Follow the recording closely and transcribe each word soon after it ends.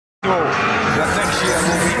sure that next year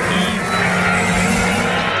will be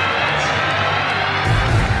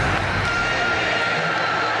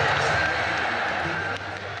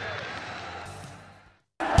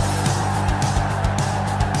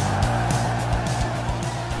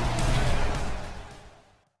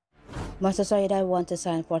Manchester United want to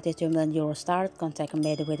sign €42 million start contract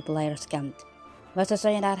made with players camp.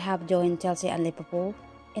 Manchester United have joined Chelsea and Liverpool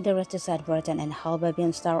in the race to sign Brighton and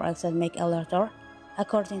Albion star Axel McAllister,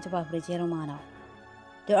 according to Fabrizio Romano.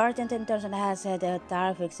 The Argentine international has had a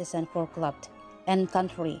terrific season for club and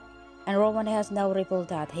country, and Romano has now revealed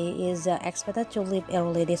that he is expected to leave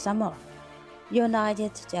early this summer.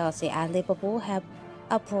 United, Chelsea, and Liverpool have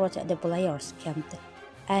approached the players camp,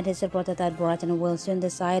 and it's reported that Brighton will soon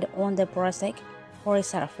decide on the prospect for his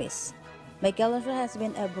service. McAllister has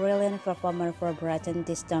been a brilliant performer for Brighton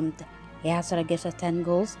this term. He has registered 10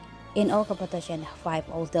 goals in all competitions, 5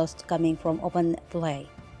 of those coming from open play.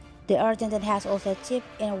 The Argentine has also chipped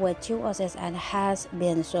in with 2 assists and has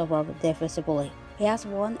been superb defensively. He has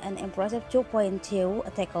won an impressive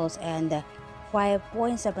 2.2 tackles and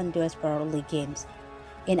 5.7 duels per league games.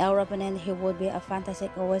 In our opinion, he would be a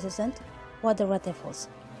fantastic assistant for the Red Devils.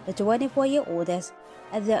 The 24-year-old has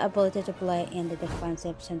the ability to play in the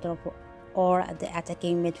defensive center or the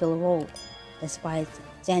attacking midfield role. Despite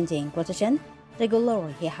changing position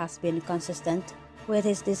regularly, he has been consistent with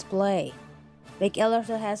his display.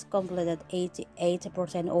 McAllister has completed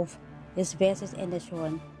 88% of his bases in the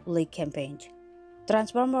current league campaign.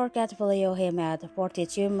 Transfer market value him at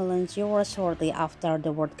 €42 million shortly after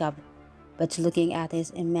the World Cup, but looking at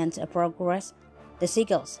his immense progress, the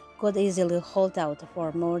Seagulls could easily hold out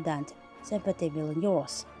for more than €70 million.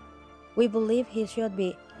 We believe he should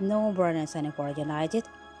be no-brainer signing for United,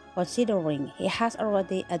 considering he has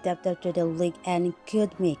already adapted to the league and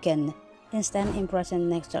could make an instant impression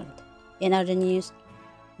next term. In other news,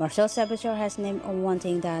 Marcel Sabitzer has named one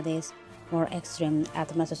thing that is more extreme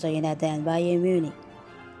at Manchester United than Bayern Munich.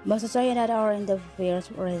 Manchester United are in the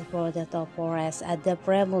first race for the top 4 as at the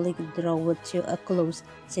Premier League draw to a close,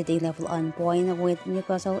 sitting level on point with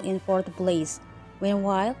Newcastle in 4th place.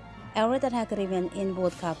 Meanwhile, Erik Ten Hag remains in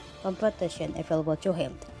World Cup competition available to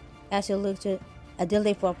him, as he looks to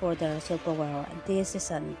deliver for the silverware this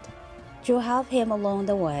season. To help him along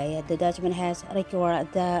the way, the Dutchman has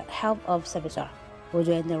required the help of Sabitzer, who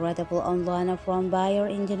joined the Red Bull online from Bayer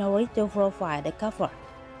in January to provide a cover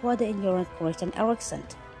for the injured Christian Eriksen.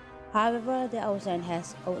 However, the outsider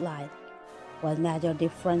has outlined one major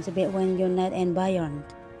difference between United and Bayern.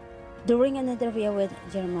 During an interview with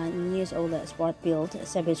German news outlet Sport Bild,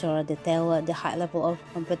 Sabitzer detailed the high level of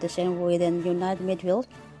competition within United midfield,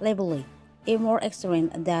 labeling it more extreme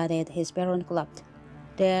than at his parent club.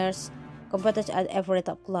 There's competition at every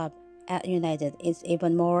top club. At United, it's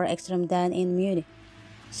even more extreme than in Munich,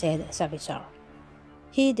 said Sabitzer.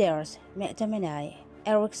 He dares McTominay,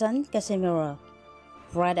 Eriksen, Casemiro,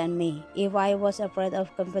 Fred and me. If I was afraid of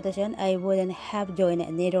competition, I wouldn't have joined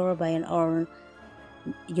neither Bayern or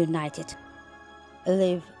United.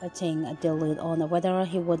 Leave a thing the lead on whether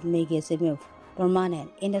he would make his move permanent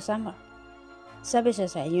in the summer. Sabitzer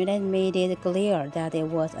said United made it clear that it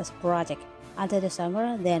was a project. Until the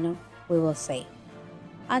summer, then we will see.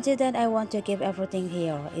 Until then, I want to keep everything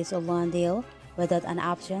here. It's a long deal without an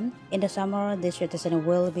option. In the summer, this situation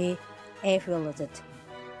will be evaluated.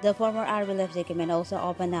 The former RB Leipzig man also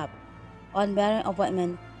opened up on bearing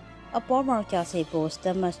appointment a former Chelsea boss,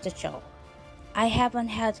 Thomas Tuchel. I haven't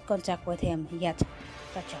had contact with him yet,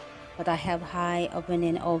 Tuchel, but I have high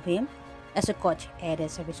opinion of him as a coach, added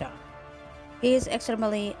Sabitzer. He is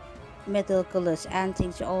extremely meticulous and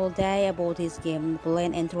thinks all day about his game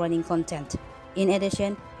plan and training content. In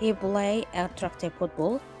addition, he plays attractive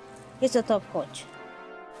football. He's a top coach.